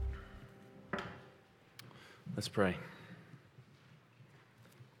Let's pray.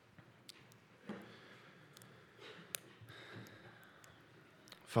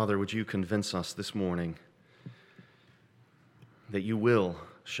 Father, would you convince us this morning that you will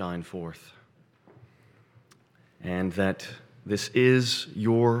shine forth and that this is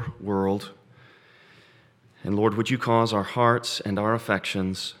your world. And Lord, would you cause our hearts and our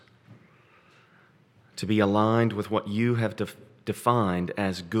affections to be aligned with what you have defined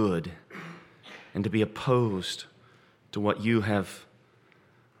as good and to be opposed to what you have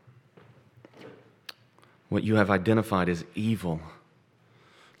identified as evil.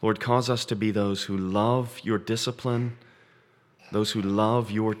 Lord, cause us to be those who love your discipline, those who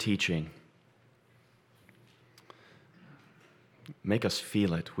love your teaching. Make us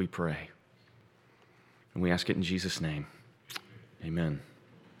feel it, we pray. And we ask it in Jesus' name. Amen.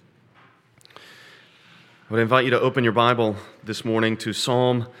 I would invite you to open your Bible this morning to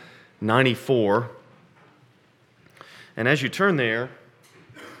Psalm 94. And as you turn there,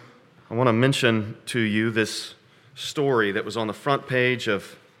 I want to mention to you this story that was on the front page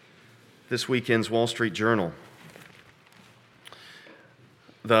of this weekend's Wall Street Journal.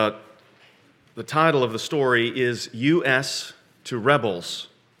 The title of the story is U.S. to Rebels.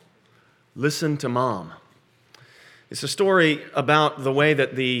 Listen to Mom. It's a story about the way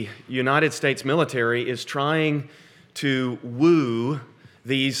that the United States military is trying to woo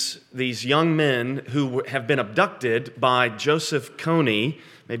these young men who have been abducted by Joseph Kony.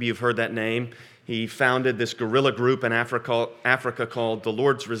 Maybe you've heard that name. He founded this guerrilla group in Africa called the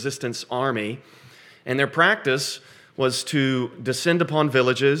Lord's Resistance Army. And their practice was to descend upon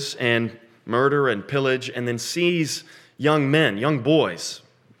villages and murder and pillage and then seize young men, young boys,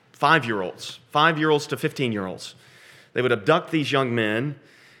 5-year-olds to 15-year-olds. They would abduct these young men,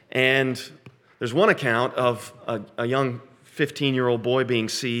 and there's one account of a young 15-year-old boy being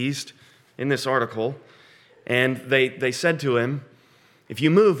seized in this article, and they said to him, "If you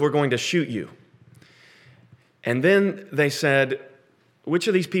move, we're going to shoot you." And then they said, "Which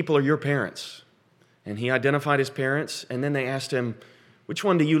of these people are your parents?" And he identified his parents, and then they asked him, "Which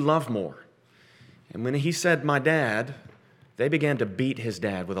one do you love more?" And when he said, "My dad," they began to beat his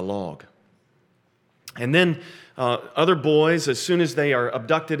dad with a log. And then other boys, as soon as they are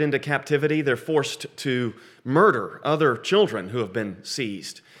abducted into captivity, they're forced to murder other children who have been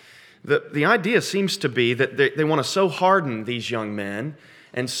seized. The idea seems to be that they want to so harden these young men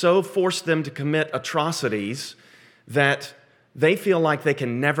and so force them to commit atrocities that they feel like they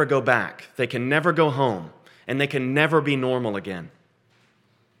can never go back, they can never go home, and they can never be normal again.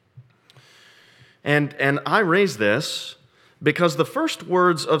 And I raise this because the first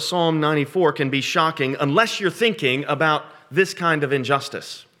words of Psalm 94 can be shocking unless you're thinking about this kind of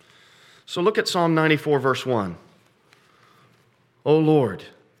injustice. So look at Psalm 94, verse 1. O Lord,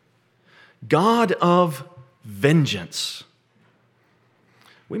 God of vengeance.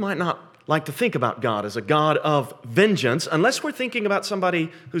 We might not like to think about God as a God of vengeance unless we're thinking about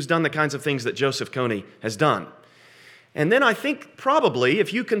somebody who's done the kinds of things that Joseph Kony has done. And then I think probably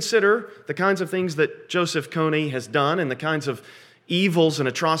if you consider the kinds of things that Joseph Kony has done and the kinds of evils and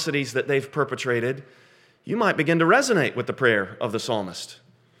atrocities that they've perpetrated, you might begin to resonate with the prayer of the psalmist.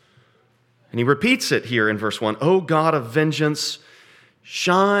 And he repeats it here in verse 1. O God of vengeance,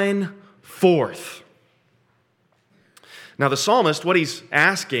 shine forth. Now the psalmist, what he's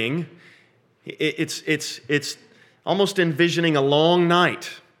asking, it's almost envisioning a long night.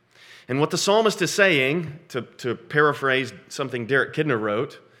 And what the psalmist is saying, to paraphrase something Derek Kidner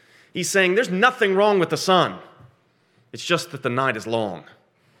wrote, he's saying there's nothing wrong with the sun. It's just that the night is long.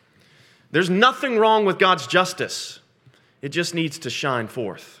 There's nothing wrong with God's justice. It just needs to shine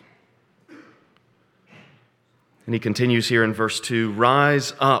forth. And he continues here in verse 2,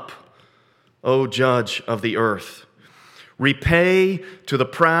 Rise up, O judge of the earth. Repay to the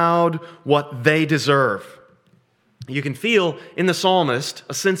proud what they deserve. You can feel in the psalmist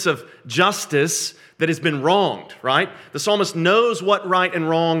a sense of justice that has been wronged, right? The psalmist knows what right and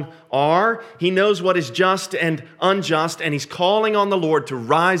wrong are. He knows what is just and unjust, and he's calling on the Lord to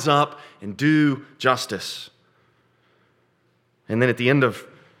rise up and do justice. And then at the end of,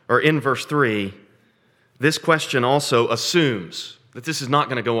 or in verse 3, this question also assumes that this is not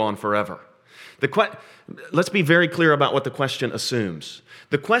going to go on forever. Let's be very clear about what the question assumes.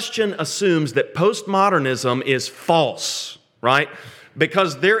 The question assumes that postmodernism is false, right?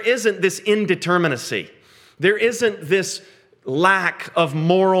 Because there isn't this indeterminacy. There isn't this lack of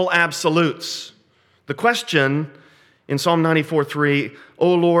moral absolutes. The question in Psalm 94:3,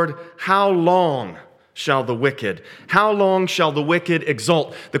 O Lord, how long shall the wicked? How long shall the wicked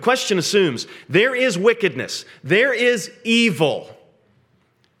exult? The question assumes there is wickedness, there is evil.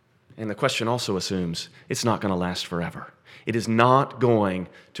 And the question also assumes it's not going to last forever. It is not going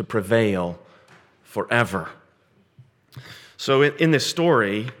to prevail forever. So in this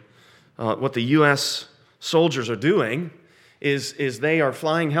story, what the U.S. soldiers are doing is they are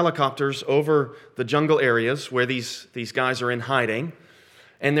flying helicopters over the jungle areas where these guys are in hiding,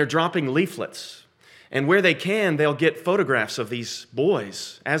 and they're dropping leaflets. And where they can, they'll get photographs of these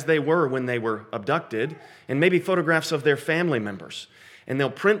boys as they were when they were abducted, and maybe photographs of their family members. And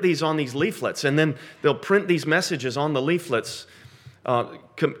they'll print these on these leaflets, and then they'll print these messages on the leaflets,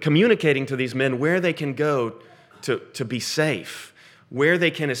 communicating to these men where they can go to be safe, where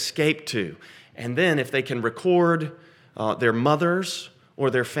they can escape to. And then if they can record their mothers or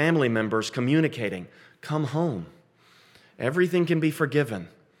their family members communicating, come home. Everything can be forgiven.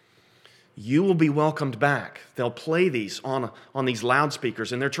 You will be welcomed back. They'll play these on these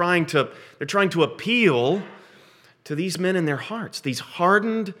loudspeakers, and they're trying to appeal to these men in their hearts, these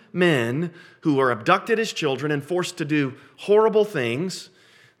hardened men who are abducted as children and forced to do horrible things.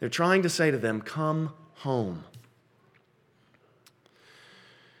 They're trying to say to them, come home.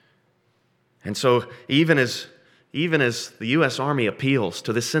 And so even as the U.S. Army appeals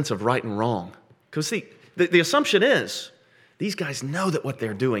to this sense of right and wrong, because the assumption is these guys know that what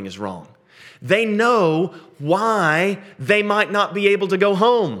they're doing is wrong. They know why they might not be able to go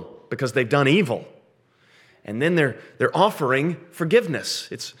home, because they've done evil. And then they're offering forgiveness.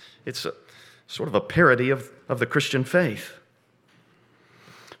 It's a, sort of a parody of the Christian faith.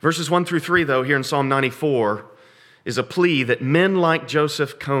 Verses 1 through 3, though, here in Psalm 94, is a plea that men like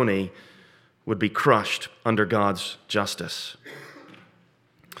Joseph Kony would be crushed under God's justice.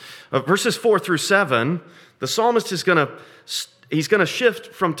 Verses 4 through 7, the psalmist is going to shift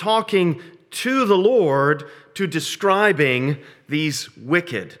from talking to the Lord to describing these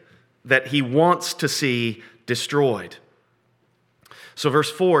wicked that he wants to see destroyed. So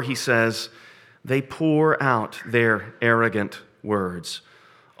verse 4, he says, they pour out their arrogant words.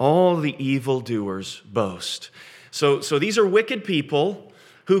 All the evildoers boast. So these are wicked people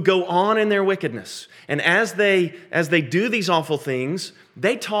who go on in their wickedness. And as they do these awful things,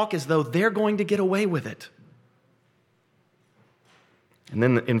 they talk as though they're going to get away with it. And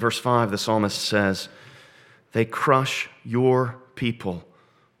then in verse 5, the psalmist says, they crush your people,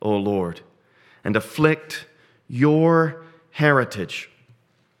 O Lord, and afflict your heritage.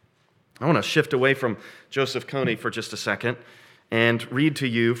 I want to shift away from Joseph Kony for just a second and read to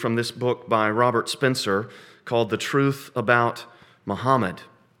you from this book by Robert Spencer called The Truth About Muhammad.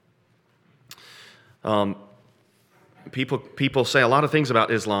 People say a lot of things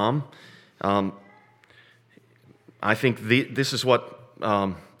about Islam. I think this is what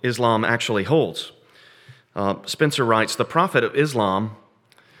Islam actually holds. Spencer writes, the prophet of Islam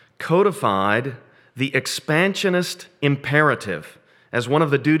codified the expansionist imperative as one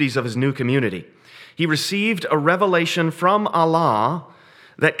of the duties of his new community. He received a revelation from Allah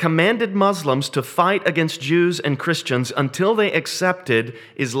that commanded Muslims to fight against Jews and Christians until they accepted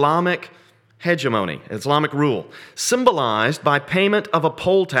Islamic hegemony, Islamic rule, symbolized by payment of a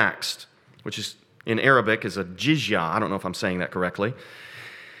poll tax, which is in Arabic is a jizya. I don't know if I'm saying that correctly.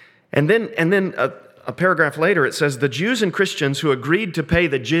 And then a paragraph later, it says, the Jews and Christians who agreed to pay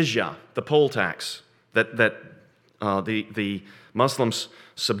the jizya, the poll tax, that the Muslims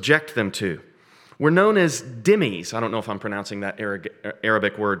subject them to, were known as dhimmis. I don't know if I'm pronouncing that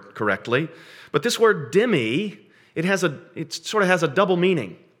Arabic word correctly, but this word dhimmi, it sort of has a double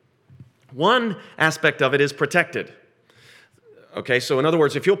meaning. One aspect of it is protected. Okay, so in other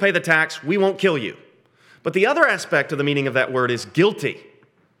words, if you'll pay the tax, we won't kill you. But the other aspect of the meaning of that word is guilty.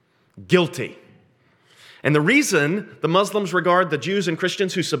 Guilty. And the reason the Muslims regard the Jews and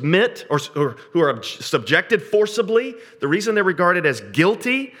Christians who submit or who are subjected forcibly, the reason they're regarded as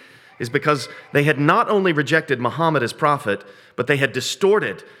guilty is because they had not only rejected Muhammad as prophet, but they had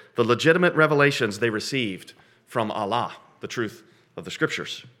distorted the legitimate revelations they received from Allah, the truth of the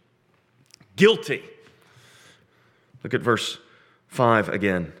Scriptures. Guilty. Look at verse 5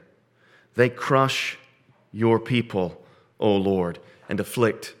 again. They crush your people, O Lord, and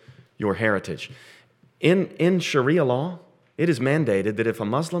afflict your heritage. In Sharia law, it is mandated that if a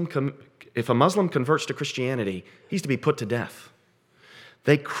Muslim converts to Christianity, he's to be put to death.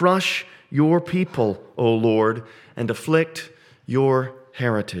 They crush your people, O Lord, and afflict your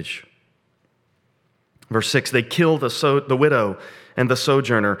heritage. Verse 6, they kill the widow and the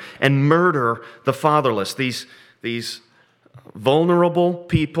sojourner and murder the fatherless. These vulnerable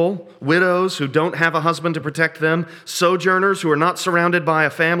people, widows who don't have a husband to protect them, sojourners who are not surrounded by a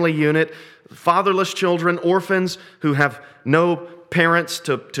family unit, fatherless children, orphans who have no parents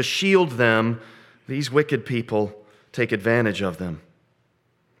to shield them. These wicked people take advantage of them.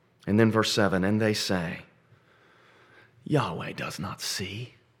 And then verse 7, and they say, Yahweh does not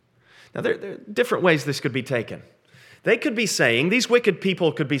see. Now, there are different ways this could be taken. They could be saying, these wicked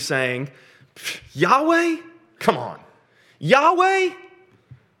people could be saying, Yahweh? Come on. Yahweh?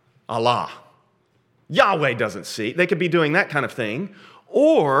 Allah. Yahweh doesn't see. They could be doing that kind of thing.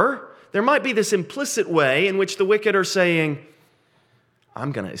 Or there might be this implicit way in which the wicked are saying,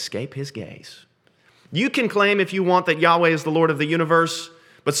 I'm going to escape his gaze. You can claim if you want that Yahweh is the Lord of the universe,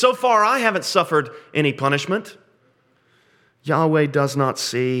 but so far I haven't suffered any punishment. Yahweh does not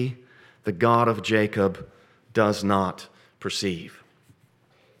see. The God of Jacob does not perceive.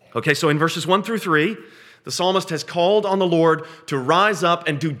 Okay, so in verses 1 through 3, the psalmist has called on the Lord to rise up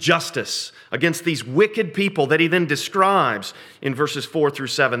and do justice against these wicked people that he then describes in verses 4 through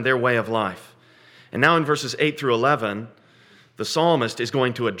 7, their way of life. And now in verses 8 through 11, the psalmist is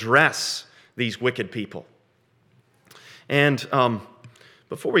going to address these wicked people. And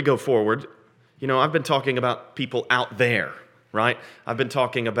before we go forward, I've been talking about people out there, right? I've been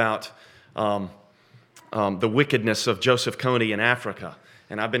talking about the wickedness of Joseph Kony in Africa.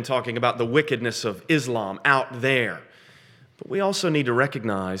 And I've been talking about the wickedness of Islam out there. But we also need to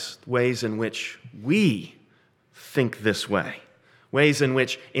recognize ways in which we think this way. Ways in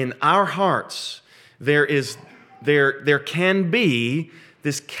which in our hearts there can be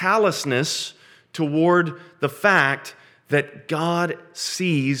this callousness toward the fact that God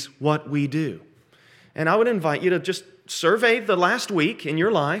sees what we do. And I would invite you to just survey the last week in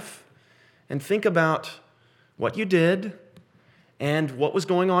your life and think about what you did and what was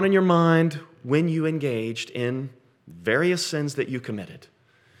going on in your mind when you engaged in various sins that you committed.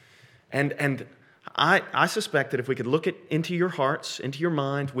 And I suspect that if we could look into your hearts, into your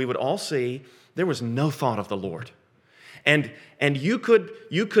mind, we would all see there was no thought of the Lord. And you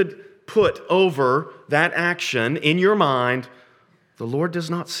could put over that action in your mind, the Lord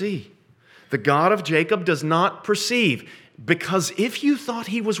does not see. The God of Jacob does not perceive. Because if you thought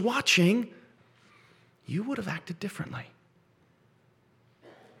he was watching, you would have acted differently.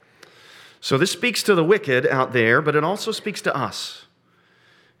 So this speaks to the wicked out there, but it also speaks to us.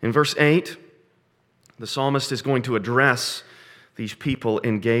 In verse 8, the psalmist is going to address these people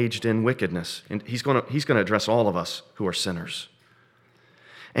engaged in wickedness. And he's going to address all of us who are sinners.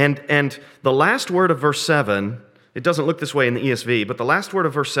 And the last word of verse 7, it doesn't look this way in the ESV, but the last word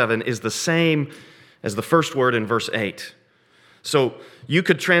of verse 7 is the same as the first word in verse 8. So you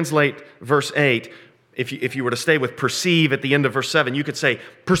could translate verse 8, if you were to stay with perceive at the end of verse 7, you could say,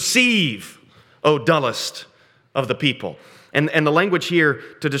 perceive, O dullest of the people. And the language here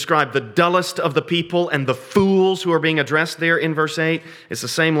to describe the dullest of the people and the fools who are being addressed there in verse 8 is the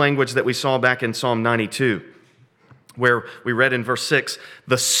same language that we saw back in Psalm 92, where we read in verse 6,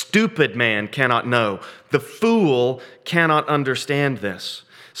 the stupid man cannot know, the fool cannot understand this.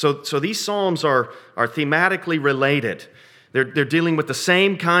 So these psalms are thematically related. They're dealing with the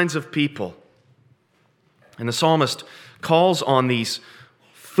same kinds of people. And the psalmist calls on these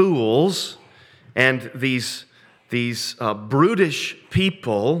fools and these brutish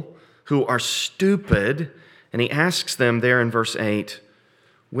people who are stupid, and he asks them there in verse 8,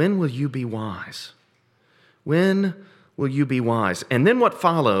 when will you be wise? When will you be wise? And then what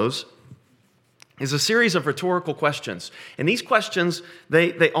follows is a series of rhetorical questions. And these questions,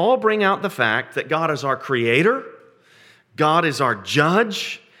 they all bring out the fact that God is our creator, God is our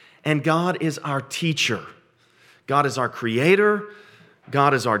judge, and God is our teacher. God is our creator,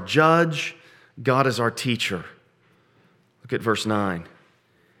 God is our judge, God is our teacher. Look at verse 9.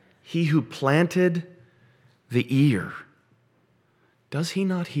 He who planted the ear, does he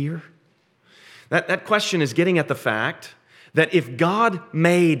not hear? That question is getting at the fact that if God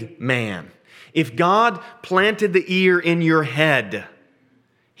made man, if God planted the ear in your head,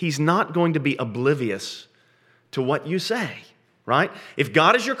 he's not going to be oblivious to what you say, right? If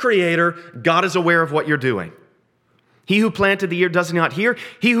God is your creator, God is aware of what you're doing. He who planted the ear does he not hear?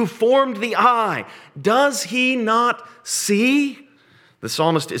 He who formed the eye, does he not see? The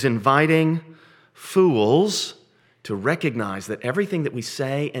psalmist is inviting fools to recognize that everything that we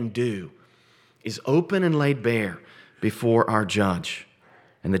say and do is open and laid bare before our judge.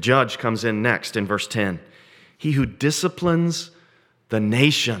 And the judge comes in next in verse 10. He who disciplines the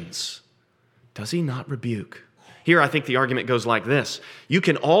nations, does he not rebuke? Here, I think the argument goes like this. You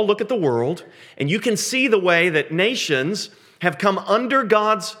can all look at the world, and you can see the way that nations have come under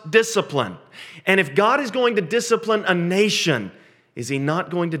God's discipline. And if God is going to discipline a nation, is he not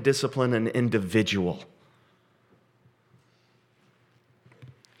going to discipline an individual?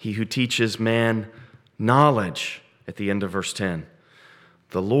 He who teaches man knowledge, at the end of verse 10.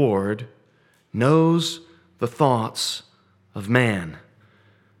 The Lord knows the thoughts of man,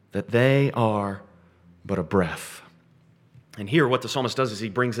 that they are but a breath. And here what the psalmist does is he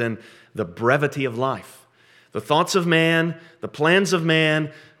brings in the brevity of life. The thoughts of man, the plans of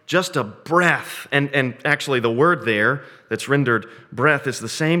man, just a breath. And actually the word there that's rendered breath is the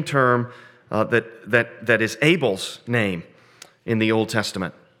same term that is Abel's name in the Old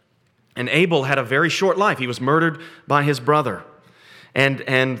Testament. And Abel had a very short life. He was murdered by his brother.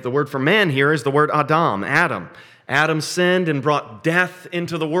 And the word for man here is the word Adam. Adam sinned and brought death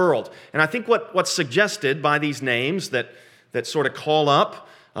into the world. And I think what's suggested by these names that sort of call up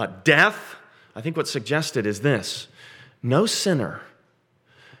death, I think what's suggested is this: no sinner,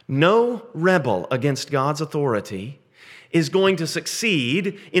 no rebel against God's authority is going to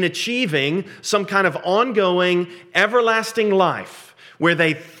succeed in achieving some kind of ongoing, everlasting life where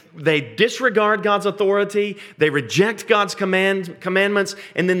they disregard God's authority, they reject God's commandments,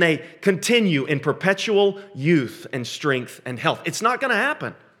 and then they continue in perpetual youth and strength and health. It's not going to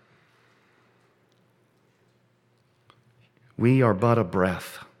happen. We are but a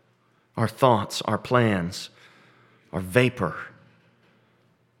breath. Our thoughts, our plans are vapor.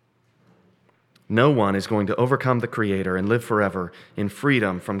 No one is going to overcome the Creator and live forever in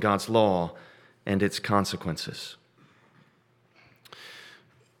freedom from God's law and its consequences.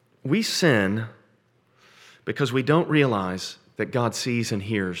 We sin because we don't realize that God sees and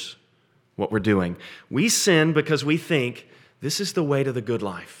hears what we're doing. We sin because we think this is the way to the good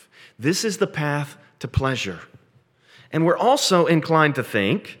life. This is the path to pleasure. And we're also inclined to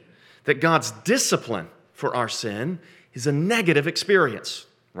think that God's discipline for our sin is a negative experience,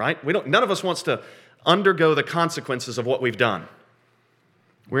 right? None of us wants to undergo the consequences of what we've done.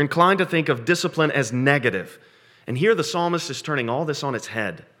 We're inclined to think of discipline as negative. And here the psalmist is turning all this on its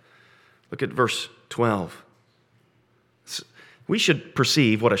head. Look at verse 12. We should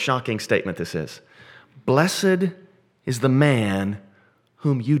perceive what a shocking statement this is. Blessed is the man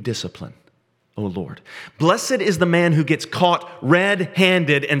whom you discipline, O Lord. Blessed is the man who gets caught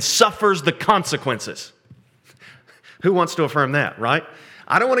red-handed and suffers the consequences. Who wants to affirm that, right?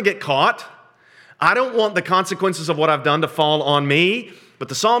 I don't want to get caught. I don't want the consequences of what I've done to fall on me. But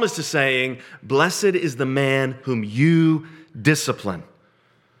the psalmist is saying, blessed is the man whom you discipline.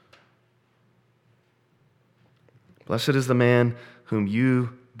 Blessed is the man whom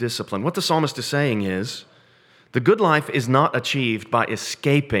you discipline. What the psalmist is saying is, the good life is not achieved by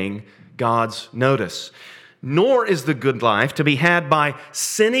escaping God's notice, nor is the good life to be had by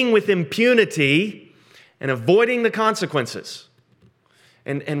sinning with impunity and avoiding the consequences.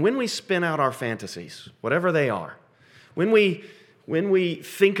 And when we spin out our fantasies, whatever they are, when we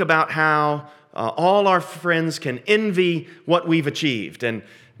think about how all our friends can envy what we've achieved, and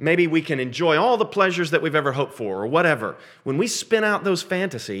maybe we can enjoy all the pleasures that we've ever hoped for, or whatever, when we spin out those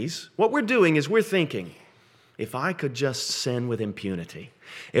fantasies, what we're doing is we're thinking, if I could just sin with impunity,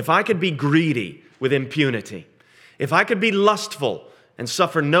 if I could be greedy with impunity, if I could be lustful and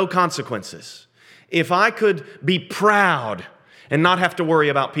suffer no consequences, if I could be proud and not have to worry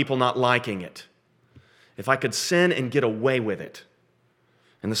about people not liking it, if I could sin and get away with it.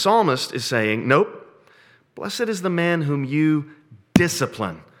 And the psalmist is saying, nope, blessed is the man whom you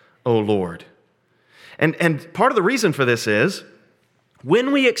discipline, O Lord. And part of the reason for this is,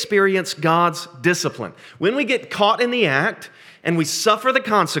 when we experience God's discipline, when we get caught in the act and we suffer the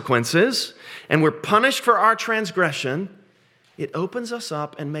consequences and we're punished for our transgression, it opens us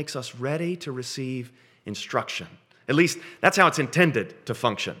up and makes us ready to receive instruction. At least that's how it's intended to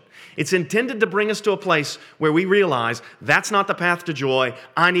function. It's intended to bring us to a place where we realize that's not the path to joy.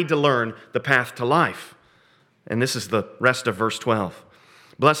 I need to learn the path to life. And this is the rest of verse 12.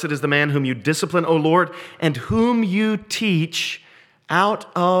 Blessed is the man whom you discipline, O Lord, and whom you teach out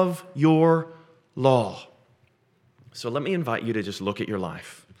of your law. So let me invite you to just look at your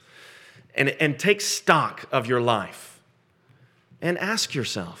life and take stock of your life and ask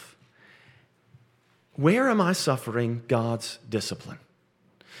yourself, where am I suffering God's discipline?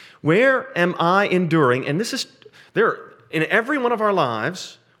 Where am I enduring? And this is, in every one of our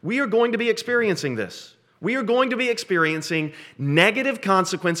lives, we are going to be experiencing this. We are going to be experiencing negative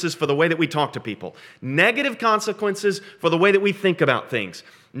consequences for the way that we talk to people, negative consequences for the way that we think about things,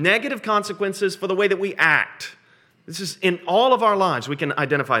 negative consequences for the way that we act. This is in all of our lives, we can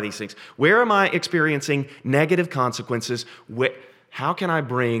identify these things. Where am I experiencing negative consequences? How can I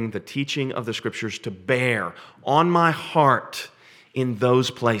bring the teaching of the Scriptures to bear on my heart in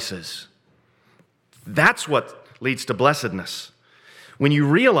those places? That's what leads to blessedness. When you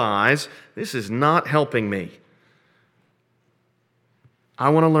realize, this is not helping me. I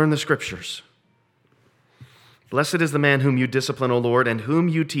want to learn the Scriptures. Blessed is the man whom you discipline, O Lord, and whom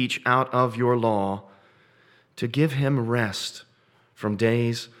you teach out of your law, to give him rest from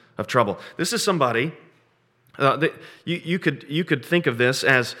days of trouble. This is somebody, you could think of this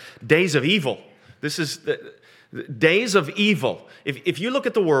as days of evil. This is the days of evil. If you look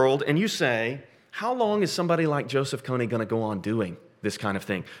at the world and you say, how long is somebody like Joseph Kony going to go on doing this kind of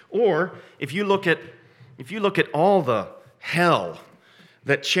thing? Or if you look at all the hell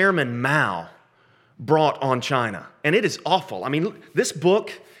that Chairman Mao brought on China, and it is awful. I mean, this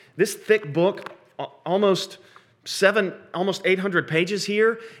thick book, almost 800 pages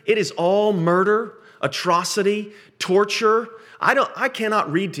here, it is all murder, atrocity, torture. I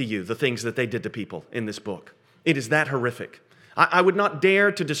cannot read to you the things that they did to people in this book. It is that horrific. I would not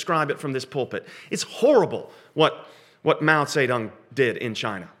dare to describe it from this pulpit. It's horrible what Mao Zedong did in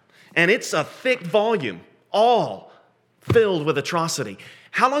China. And it's a thick volume, all filled with atrocity.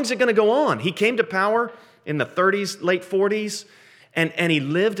 How long is it going to go on? He came to power in the 30s, late 40s, and he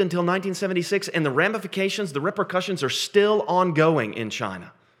lived until 1976, and the ramifications, the repercussions are still ongoing in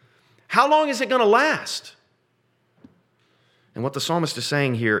China. How long is it going to last? And what the psalmist is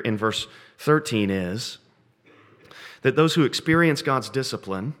saying here in verse 13 is that those who experience God's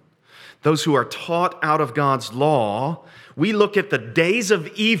discipline, those who are taught out of God's law, we look at the days of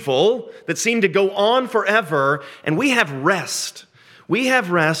evil that seem to go on forever, and we have rest. We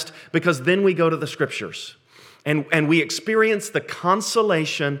have rest because then we go to the Scriptures, and we experience the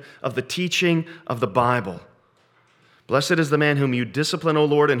consolation of the teaching of the Bible. Blessed is the man whom you discipline, O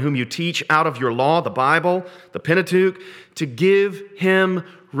Lord, and whom you teach out of your law, the Bible, the Pentateuch, to give him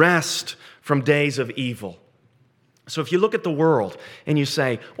rest from days of evil. So if you look at the world and you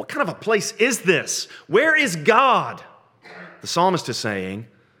say, what kind of a place is this? Where is God? The psalmist is saying,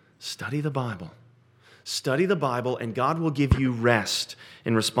 study the Bible. Study the Bible, and God will give you rest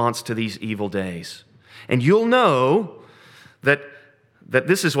in response to these evil days. And you'll know that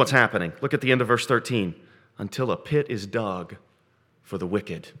this is what's happening. Look at the end of verse 13. Until a pit is dug for the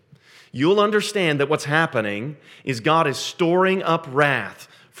wicked. You'll understand that what's happening is God is storing up wrath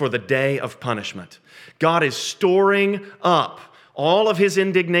for the day of punishment. God is storing up all of his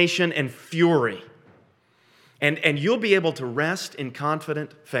indignation and fury. And you'll be able to rest in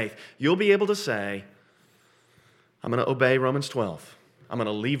confident faith. You'll be able to say, I'm going to obey Romans 12. I'm going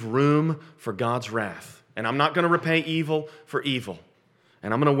to leave room for God's wrath. And I'm not going to repay evil for evil.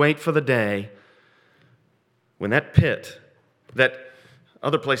 And I'm going to wait for the day when that pit, that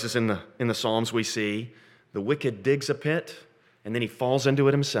other places in the Psalms we see, the wicked digs a pit and then he falls into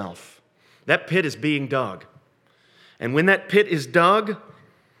it himself. That pit is being dug. And when that pit is dug,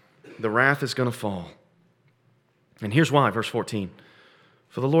 the wrath is going to fall. And here's why, verse 14.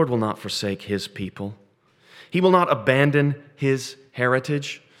 For the Lord will not forsake his people. He will not abandon his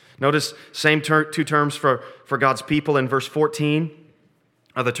heritage. Notice same two terms for God's people in verse 14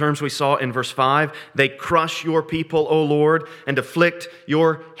 are the terms we saw in verse 5. They crush your people, O Lord, and afflict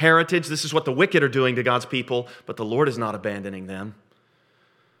your heritage. This is what the wicked are doing to God's people, but the Lord is not abandoning them.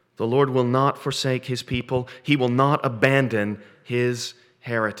 The Lord will not forsake his people. He will not abandon his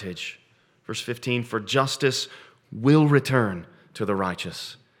heritage. Verse 15, for justice will return to the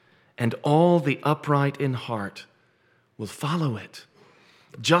righteous, and all the upright in heart will follow it.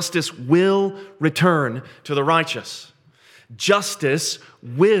 Justice will return to the righteous. Justice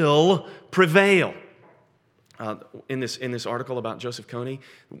will prevail. In this article about Joseph Kony,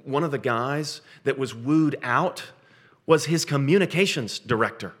 one of the guys that was wooed out was his communications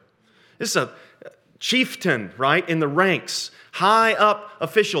director. This is a chieftain, right, in the ranks, high up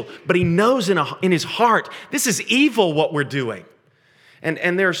official, but he knows in his heart, this is evil what we're doing.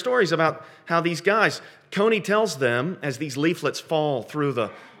 And there are stories about how these guys, Kony tells them as these leaflets fall through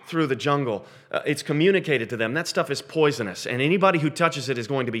the jungle, it's communicated to them, that stuff is poisonous, and anybody who touches it is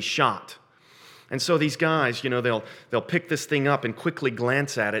going to be shot. And so these guys, they'll pick this thing up and quickly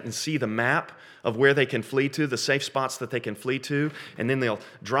glance at it and see the map of where they can flee to, the safe spots that they can flee to, and then they'll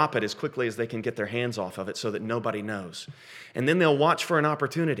drop it as quickly as they can get their hands off of it so that nobody knows. And then they'll watch for an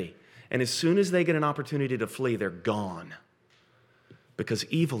opportunity. And as soon as they get an opportunity to flee, they're gone. Because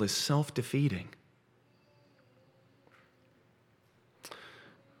evil is self-defeating.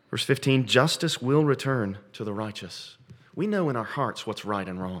 Verse 15, justice will return to the righteous. We know in our hearts what's right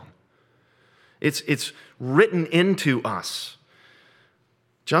and wrong. It's written into us.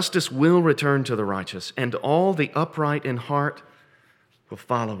 Justice will return to the righteous, and all the upright in heart will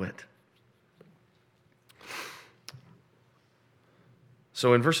follow it.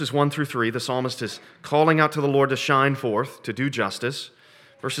 So in verses 1 through 3, the psalmist is calling out to the Lord to shine forth, to do justice.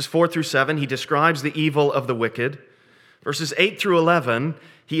 Verses 4 through 7, he describes the evil of the wicked. Verses 8 through 11,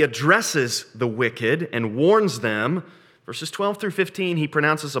 he addresses the wicked and warns them. Verses 12 through 15, he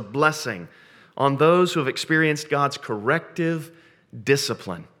pronounces a blessing on those who have experienced God's corrective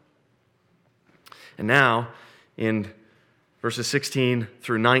discipline. And now, in verses 16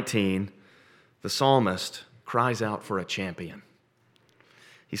 through 19, the psalmist cries out for a champion.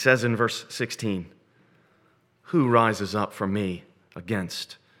 He says in verse 16, "Who rises up for me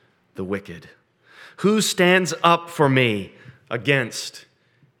against the wicked? Who stands up for me against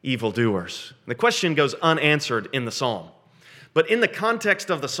evildoers?" The question goes unanswered in the psalm. But in the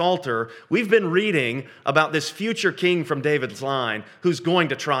context of the Psalter, we've been reading about this future king from David's line who's going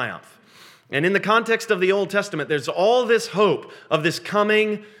to triumph. And in the context of the Old Testament, there's all this hope of this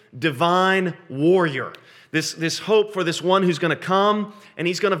coming divine warrior. This hope for this one who's going to come and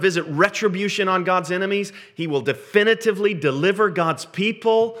he's going to visit retribution on God's enemies. He will definitively deliver God's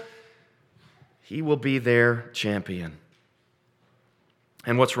people. He will be their champion.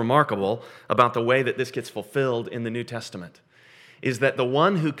 And what's remarkable about the way that this gets fulfilled in the New Testament is that the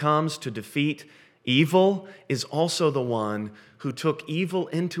one who comes to defeat evil is also the one who took evil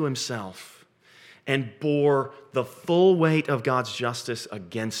into himself and bore the full weight of God's justice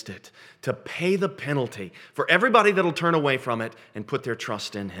against it to pay the penalty for everybody that'll turn away from it and put their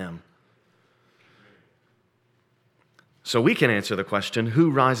trust in him. So we can answer the question, who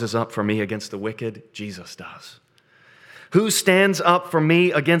rises up for me against the wicked? Jesus does. Who stands up for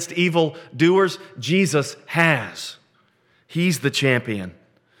me against evil doers? Jesus has. He's the champion.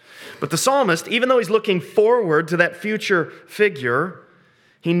 But the psalmist, even though he's looking forward to that future figure,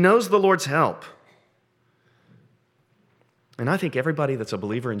 he knows the Lord's help. And I think everybody that's a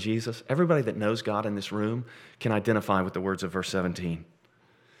believer in Jesus, everybody that knows God in this room, can identify with the words of verse 17.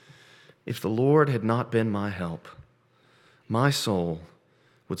 If the Lord had not been my help, my soul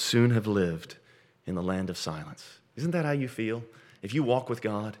would soon have lived in the land of silence. Isn't that how you feel? If you walk with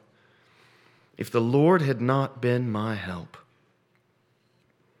God, if the Lord had not been my help,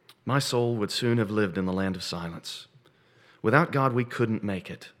 my soul would soon have lived in the land of silence. Without God, we couldn't make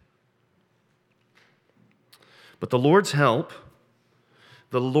it. But the Lord's help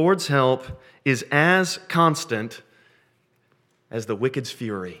is as constant as the wicked's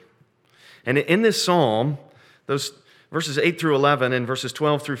fury. And in this psalm, those verses 8 through 11 and verses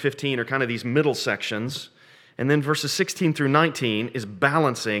 12 through 15 are kind of these middle sections. And then verses 16 through 19 is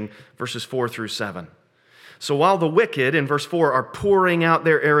balancing verses 4 through 7. So while the wicked in verse 4 are pouring out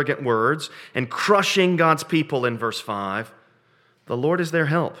their arrogant words and crushing God's people in verse 5, the Lord is their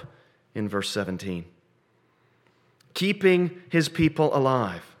help in verse 17, keeping his people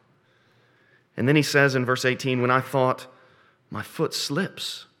alive. And then he says in verse 18, when I thought, my foot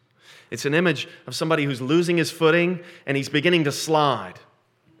slips. It's an image of somebody who's losing his footing and he's beginning to slide.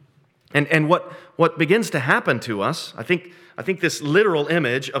 And what begins to happen to us, I think this literal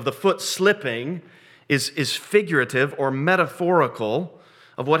image of the foot slipping is figurative or metaphorical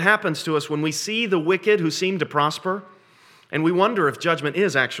of what happens to us when we see the wicked who seem to prosper, and we wonder if judgment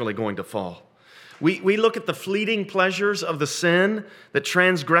is actually going to fall. We look at the fleeting pleasures of the sin that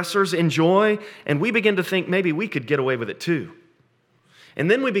transgressors enjoy, and we begin to think maybe we could get away with it too.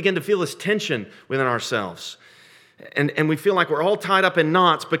 And then we begin to feel this tension within ourselves. And we feel like we're all tied up in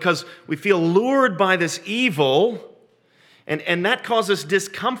knots because we feel lured by this evil, and that causes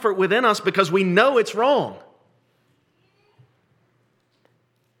discomfort within us because we know it's wrong.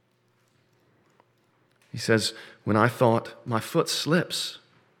 He says, when I thought my foot slips,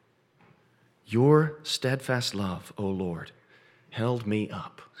 your steadfast love, O Lord, held me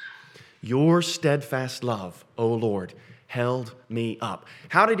up. Your steadfast love, O Lord, held me up.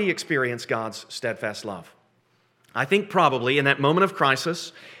 How did he experience God's steadfast love? I think probably in that moment of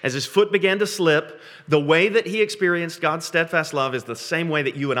crisis, as his foot began to slip, the way that he experienced God's steadfast love is the same way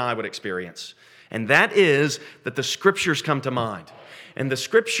that you and I would experience. And that is that the Scriptures come to mind. And the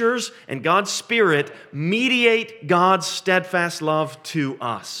Scriptures and God's Spirit mediate God's steadfast love to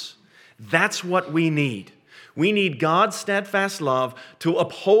us. That's what we need. We need God's steadfast love to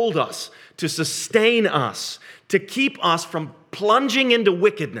uphold us, to sustain us, to keep us from plunging into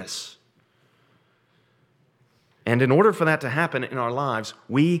wickedness. And in order for that to happen in our lives,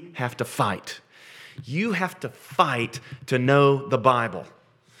 we have to fight. You have to fight to know the Bible.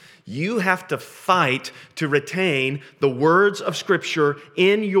 You have to fight to retain the words of Scripture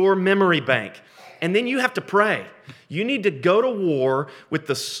in your memory bank. And then you have to pray. You need to go to war with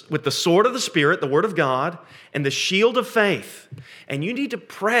the sword of the Spirit, the Word of God, and the shield of faith. And you need to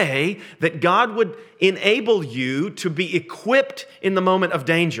pray that God would enable you to be equipped in the moment of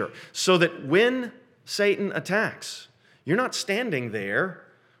danger so that when Satan attacks, you're not standing there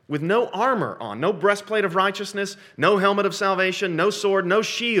with no armor on, no breastplate of righteousness, no helmet of salvation, no sword, no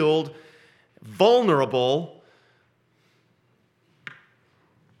shield, vulnerable,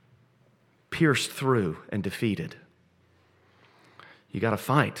 pierced through and defeated. You got to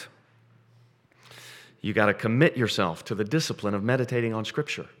fight. You got to commit yourself to the discipline of meditating on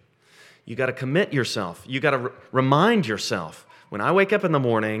Scripture. You got to commit yourself. You got to remind yourself, when I wake up in the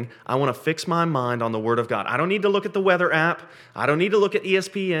morning, I want to fix my mind on the Word of God. I don't need to look at the weather app. I don't need to look at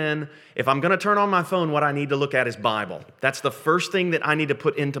ESPN. If I'm going to turn on my phone, what I need to look at is Bible. That's the first thing that I need to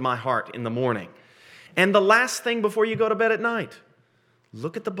put into my heart in the morning. And the last thing before you go to bed at night,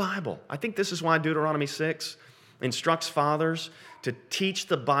 look at the Bible. I think this is why Deuteronomy 6 instructs fathers to teach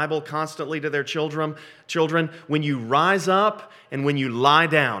the Bible constantly to their children when you rise up and when you lie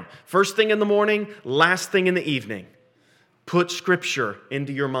down. First thing in the morning, last thing in the evening. Put Scripture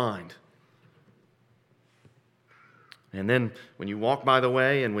into your mind. And then when you walk by the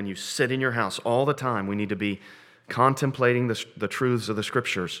way and when you sit in your house all the time, we need to be contemplating the truths of the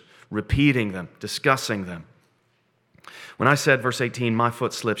Scriptures, repeating them, discussing them. When I said, verse 18, my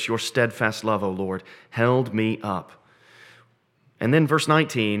foot slips, your steadfast love, O Lord, held me up. And then verse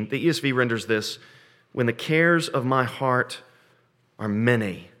 19, the ESV renders this, when the cares of my heart are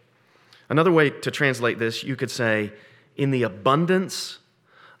many. Another way to translate this, you could say, in the abundance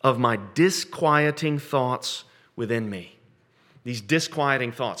of my disquieting thoughts within me. These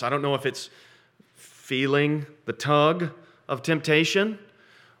disquieting thoughts. I don't know if it's feeling the tug of temptation,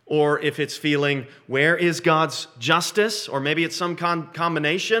 or if it's feeling, where is God's justice? Or maybe it's some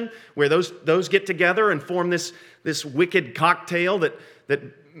combination where those get together and form this wicked cocktail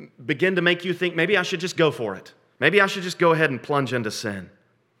that begin to make you think, maybe I should just go for it. Maybe I should just go ahead and plunge into sin.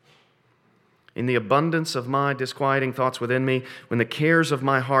 In the abundance of my disquieting thoughts within me, when the cares of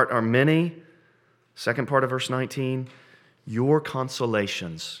my heart are many, second part of verse 19, your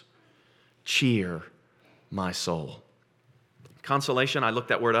consolations cheer my soul. Consolation, I looked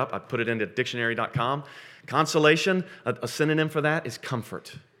that word up. I put it into dictionary.com. Consolation, a synonym for that is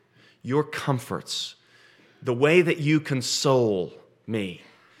comfort. Your comforts, the way that you console me.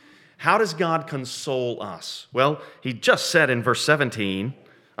 How does God console us? Well, he just said in verse 18,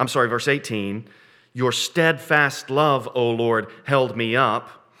 your steadfast love, O Lord, held me up.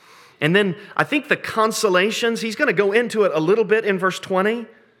 And then I think the consolations, he's going to go into it a little bit in verse 20.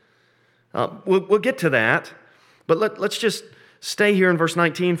 We'll get to that. But let's just stay here in verse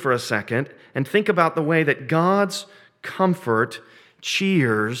 19 for a second and think about the way that God's comfort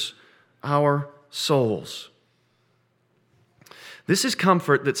cheers our souls. This is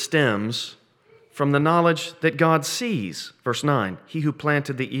comfort that stems from the knowledge that God sees. Verse 9, he who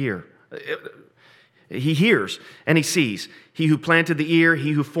planted the ear. He hears and he sees. He who planted the ear,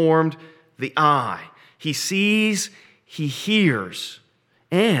 he who formed the eye. He sees, he hears,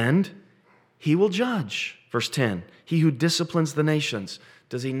 and he will judge. Verse 10, he who disciplines the nations,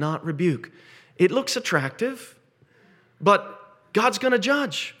 does he not rebuke? It looks attractive, but God's going to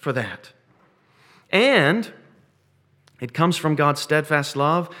judge for that. And it comes from God's steadfast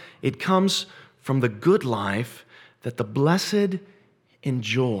love. It comes from the good life that the blessed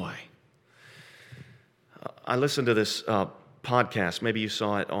enjoy. I listened to this podcast. Maybe you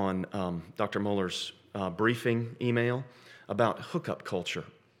saw it on Dr. Mohler's briefing email about hookup culture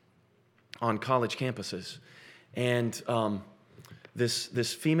on college campuses. And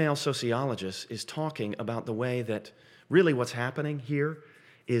this female sociologist is talking about the way that really what's happening here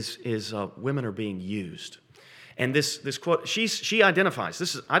is women are being used. And this quote, she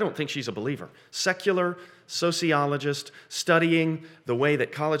identifies, I don't think she's a believer, secular sociologist studying the way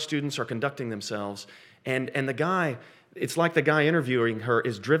that college students are conducting themselves. And the guy, it's like the guy interviewing her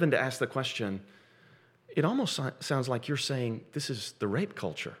is driven to ask the question, it almost sounds like you're saying this is the rape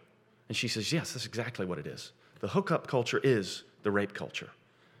culture. And she says, yes, that's exactly what it is. The hookup culture is the rape culture.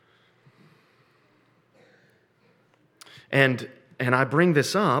 And I bring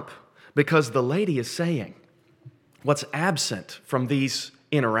this up because the lady is saying what's absent from these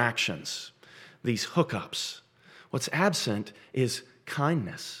interactions, these hookups, what's absent is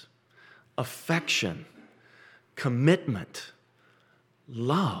kindness, affection, commitment,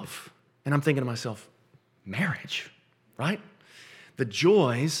 love. And I'm thinking to myself, marriage, right? The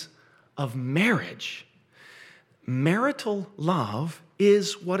joys of marriage. Marital love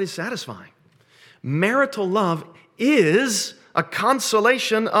is what is satisfying. Marital love is a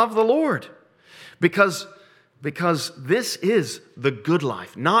consolation of the Lord because this is the good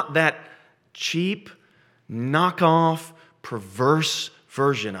life, not that cheap, knockoff, perverse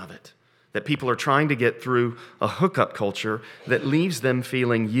version of it that people are trying to get through a hookup culture that leaves them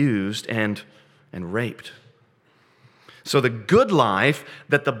feeling used and raped. So the good life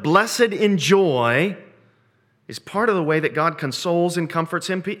that the blessed enjoy is part of the way that God consoles and comforts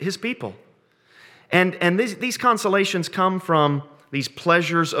His people. And these consolations come from these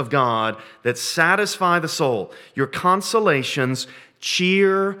pleasures of God that satisfy the soul. Your consolations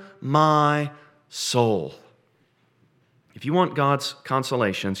cheer my soul. If you want God's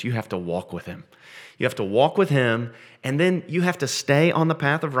consolations, you have to walk with Him. You have to walk with Him, and then you have to stay on the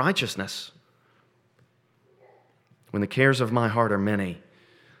path of righteousness. When the cares of my heart are many,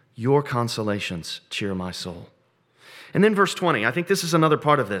 your consolations cheer my soul. And then verse 20, I think this is another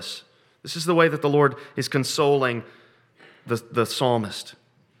part of this. This is the way that the Lord is consoling the psalmist.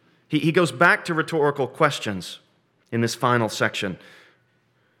 He goes back to rhetorical questions in this final section.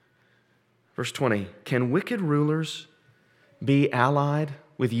 Verse 20, can wicked rulers be allied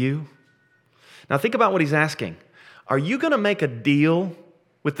with you? Now think about what he's asking. Are you going to make a deal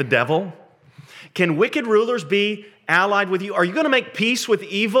with the devil? Can wicked rulers be allied with you? Are you going to make peace with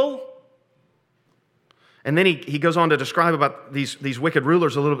evil? And then he goes on to describe about these wicked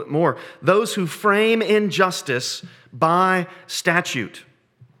rulers a little bit more. Those who frame injustice by statute.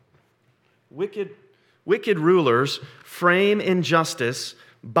 Wicked rulers frame injustice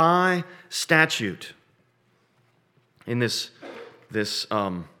by statute. In this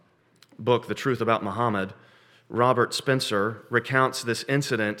book, The Truth About Muhammad, Robert Spencer recounts this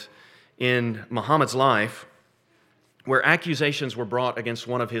incident in Muhammad's life where accusations were brought against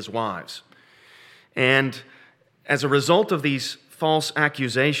one of his wives. And as a result of these false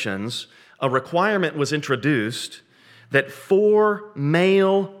accusations, a requirement was introduced that 4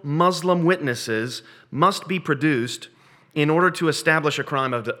 male Muslim witnesses must be produced in order to establish a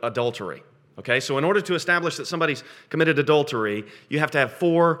crime of adultery. Okay, so in order to establish that somebody's committed adultery, you have to have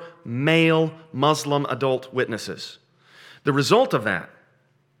 4 male Muslim adult witnesses. The result of that,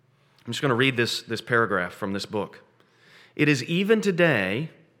 I'm just going to read this paragraph from this book. It is even today,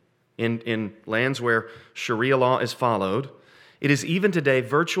 in lands where Sharia law is followed, it is even today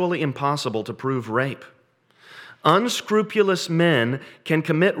virtually impossible to prove rape. Unscrupulous men can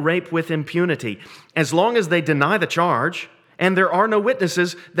commit rape with impunity. As long as they deny the charge and there are no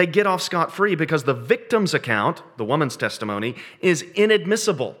witnesses, they get off scot-free because the victim's account, the woman's testimony, is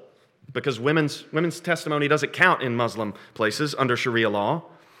inadmissible because women's testimony doesn't count in Muslim places under Sharia law.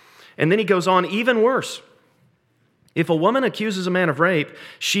 And then he goes on, even worse. If a woman accuses a man of rape,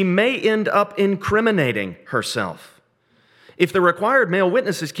 she may end up incriminating herself. If the required male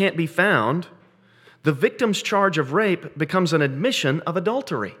witnesses can't be found, the victim's charge of rape becomes an admission of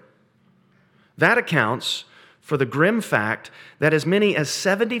adultery. That accounts for the grim fact that as many as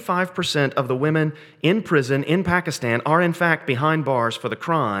 75% of the women in prison in Pakistan are in fact behind bars for the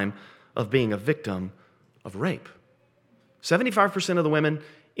crime of being a victim of rape. 75% of the women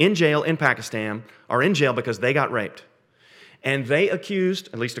in jail in Pakistan are in jail because they got raped. And they accused,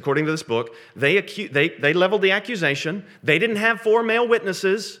 at least according to this book, they leveled the accusation. They didn't have 4 male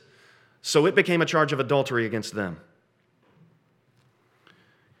witnesses, so it became a charge of adultery against them.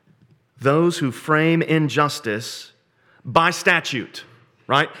 Those who frame injustice by statute,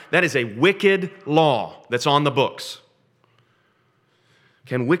 right? That is a wicked law that's on the books.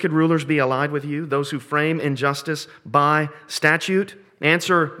 Can wicked rulers be allied with you? Those who frame injustice by statute?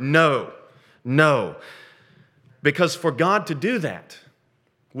 Answer, no. No. Because for God to do that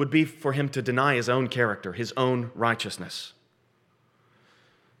would be for Him to deny His own character, His own righteousness.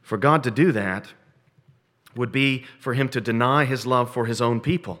 For God to do that would be for Him to deny His love for His own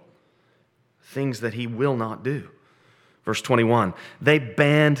people, things that He will not do. Verse 21, they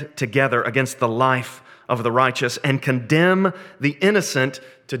band together against the life of the righteous and condemn the innocent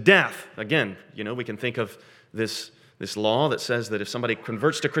to death. Again, we can think of this law that says that if somebody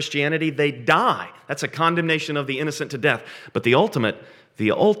converts to Christianity, they die. That's a condemnation of the innocent to death. But the ultimate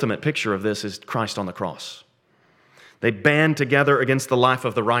picture of this is Christ on the cross. They band together against the life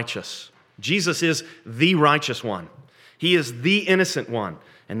of the righteous. Jesus is the righteous one. He is the innocent one,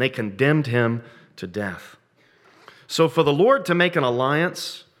 and they condemned Him to death. So for the Lord to make an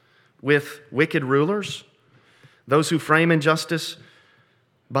alliance with wicked rulers, those who frame injustice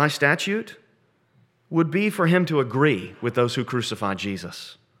by statute, would be for Him to agree with those who crucified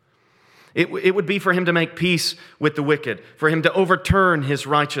Jesus. It would be for Him to make peace with the wicked, for Him to overturn His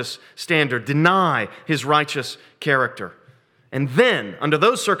righteous standard, deny His righteous character. And then, under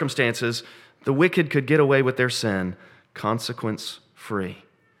those circumstances, the wicked could get away with their sin, consequence-free.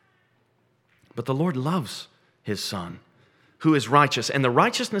 But the Lord loves His Son, who is righteous, and the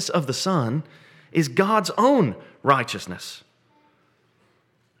righteousness of the Son is God's own righteousness.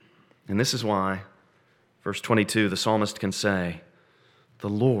 And this is why, verse 22, the psalmist can say, the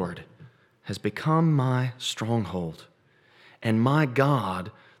Lord has become my stronghold, and my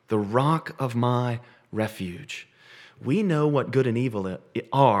God, the rock of my refuge. We know what good and evil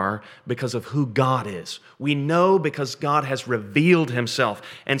are because of who God is. We know because God has revealed Himself.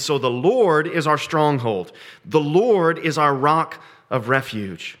 And so the Lord is our stronghold. The Lord is our rock of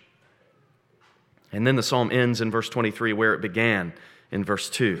refuge. And then the psalm ends in verse 23 where it began in verse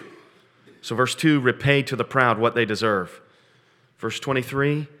 2. So verse 2, repay to the proud what they deserve. Verse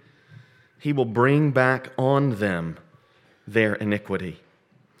 23, he will bring back on them their iniquity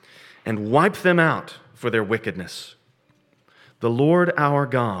and wipe them out for their wickedness. The Lord our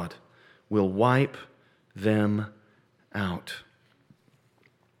God will wipe them out.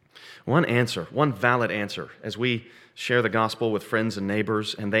 One valid answer, as we share the gospel with friends and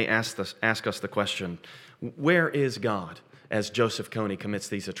neighbors, and they ask us the question, where is God as Joseph Kony commits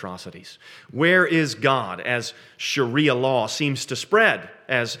these atrocities? Where is God as Sharia law seems to spread,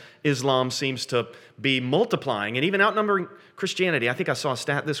 as Islam seems to be multiplying and even outnumbering Christianity? I think I saw a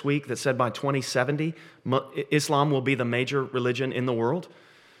stat this week that said by 2070, Islam will be the major religion in the world.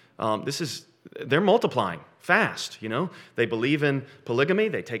 They're multiplying fast, They believe in polygamy.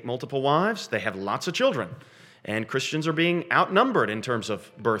 They take multiple wives. They have lots of children. And Christians are being outnumbered in terms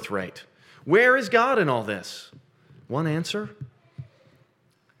of birth rate. Where is God in all this? One answer,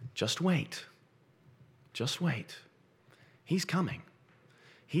 just wait. Just wait. He's coming.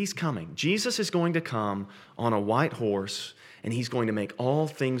 He's coming. Jesus is going to come on a white horse, and he's going to make all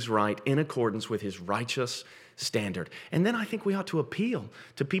things right in accordance with his righteous standard. And then I think we ought to appeal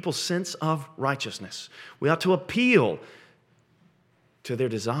to people's sense of righteousness. We ought to appeal to their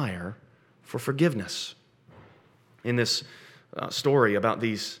desire for forgiveness. In this story about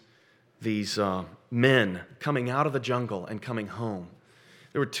these men coming out of the jungle and coming home,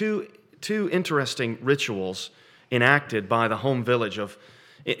 there were two interesting rituals enacted by the home village of.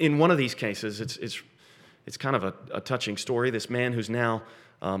 In one of these cases, it's kind of a touching story. This man who's now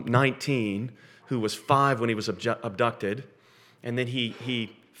 19, who was 5 when he was abducted, and then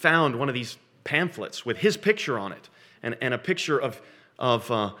he found one of these pamphlets with his picture on it, and a picture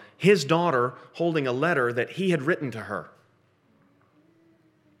of his daughter holding a letter that he had written to her.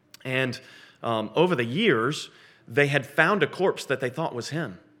 And over the years, they had found a corpse that they thought was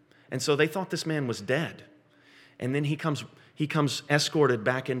him. And so they thought this man was dead. And then he comes escorted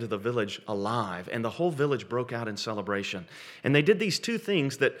back into the village alive, and the whole village broke out in celebration. And they did these two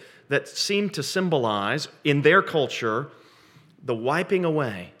things that seemed to symbolize, in their culture, the wiping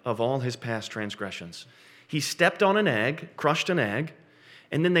away of all his past transgressions. He stepped on an egg, crushed an egg,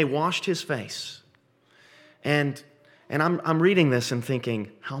 and then they washed his face. And I'm reading this and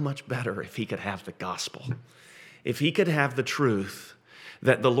thinking, how much better if he could have the gospel. If he could have the truth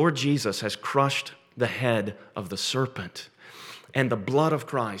that the Lord Jesus has crushed the head of the serpent and the blood of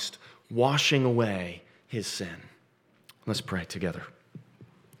Christ washing away his sin. Let's pray together.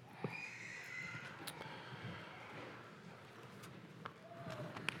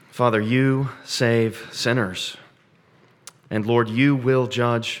 Father, you save sinners. And Lord, you will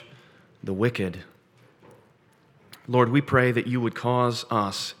judge the wicked. Lord, we pray that you would cause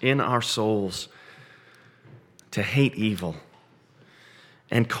us in our souls to hate evil,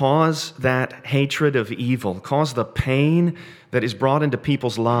 and cause that hatred of evil, cause the pain that is brought into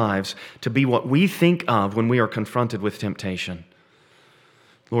people's lives to be what we think of when we are confronted with temptation.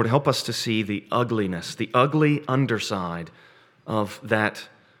 Lord, help us to see the ugliness, the ugly underside of that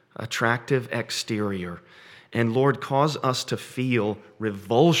attractive exterior. And Lord, cause us to feel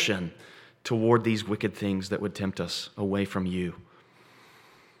revulsion toward these wicked things that would tempt us away from you.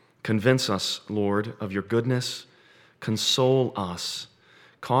 Convince us, Lord, of your goodness. Console us.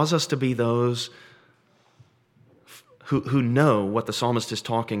 Cause us to be those who know what the psalmist is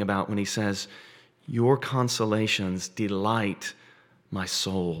talking about when he says, your consolations delight my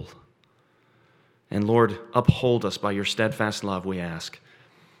soul. And Lord, uphold us by your steadfast love, we ask.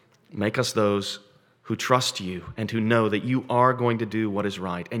 Make us those who trust you and who know that you are going to do what is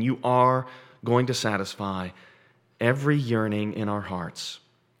right and you are going to satisfy every yearning in our hearts.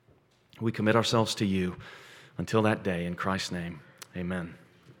 We commit ourselves to you until that day. In Christ's name, amen.